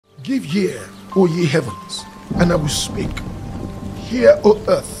Give ear, O ye heavens, and I will speak. Hear, O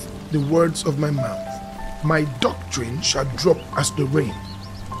earth, the words of my mouth. My doctrine shall drop as the rain.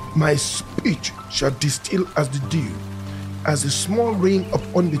 My speech shall distill as the dew, as the small rain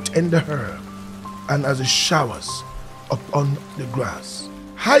upon the tender herb, and as the showers upon the grass.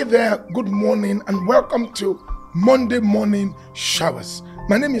 Hi there, good morning, and welcome to Monday Morning Showers.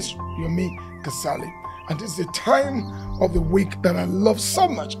 My name is Rev.Yomi Kasali, and this is the time of the week that I love so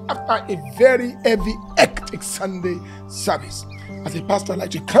much after a very heavy, hectic Sunday service. As a pastor, I like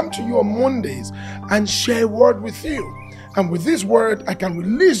to come to you on Mondays and share a word with you. And with this word, I can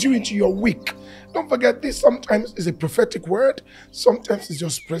release you into your week. Don't forget, this sometimes is a prophetic word. Sometimes it's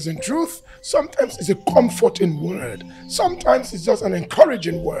just present truth. Sometimes it's a comforting word. Sometimes it's just an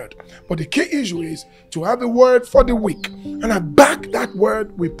encouraging word. But the key issue is to have a word for the week. And I back that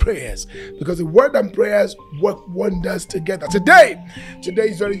word with prayers, because the word and prayers work wonders together. Today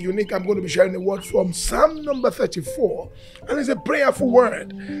is very unique. I'm going to be sharing a word from Psalm number 34. And it's a prayerful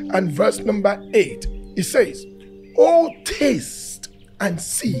word. And verse number 8, it says, "Oh, taste and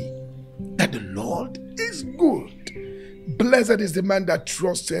see that the Lord is good. Blessed is the man that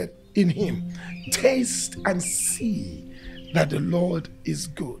trusted in him." Taste and see that the Lord is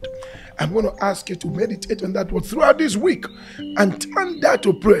good. I'm going to ask you to meditate on that word throughout this week and turn that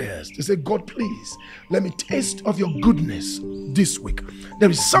to prayers to say, God, please, let me taste of your goodness this week.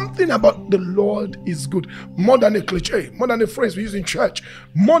 There is something about the Lord is good, more than a cliche, more than a phrase we use in church,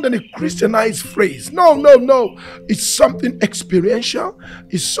 more than a Christianized phrase. No. It's something experiential.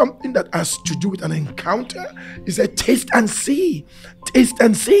 It's something that has to do with an encounter. It's a taste and see. Taste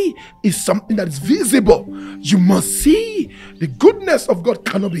and see is something that is visible. You must see. The goodness of God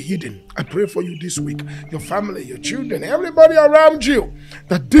cannot be hidden. I pray for you this week, your family, your children, everybody around you,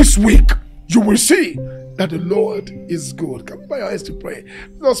 that this week you will see that the Lord is good. Come by your eyes to pray.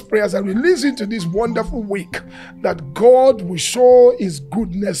 Those prayers are released into this wonderful week, that God will show his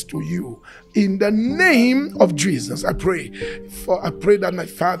goodness to you. In the name of Jesus, I pray that my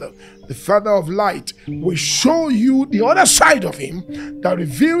Father, the Father of light, will show you the other side of him that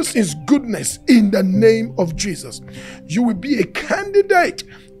reveals his goodness in the name of Jesus. You will be a candidate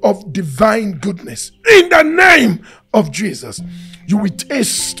of divine goodness in the name of Jesus. You will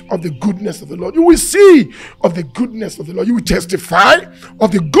taste of the goodness of the Lord. You will see of the goodness of the Lord. You will testify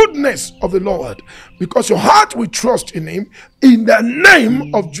of the goodness of the Lord, because your heart will trust in him in the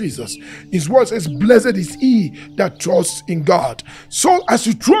name of Jesus. His word says, blessed is he that trusts in God. So as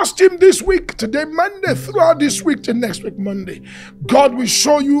you trust him this week, today Monday, throughout this week to next week Monday, God will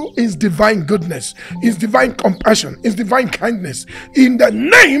show you his divine goodness, his divine compassion, his divine kindness in the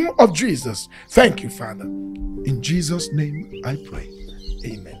name of Jesus. Thank you, Father. In Jesus' name I pray.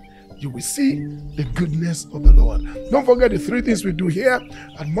 Amen. You will see the goodness of the Lord. Don't forget the three things we do here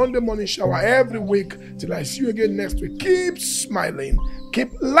at Monday Morning Shower every week. Till I see you again next week. Keep smiling,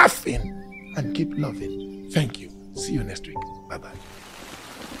 keep laughing, and keep loving. Thank you. See you next week. Bye-bye.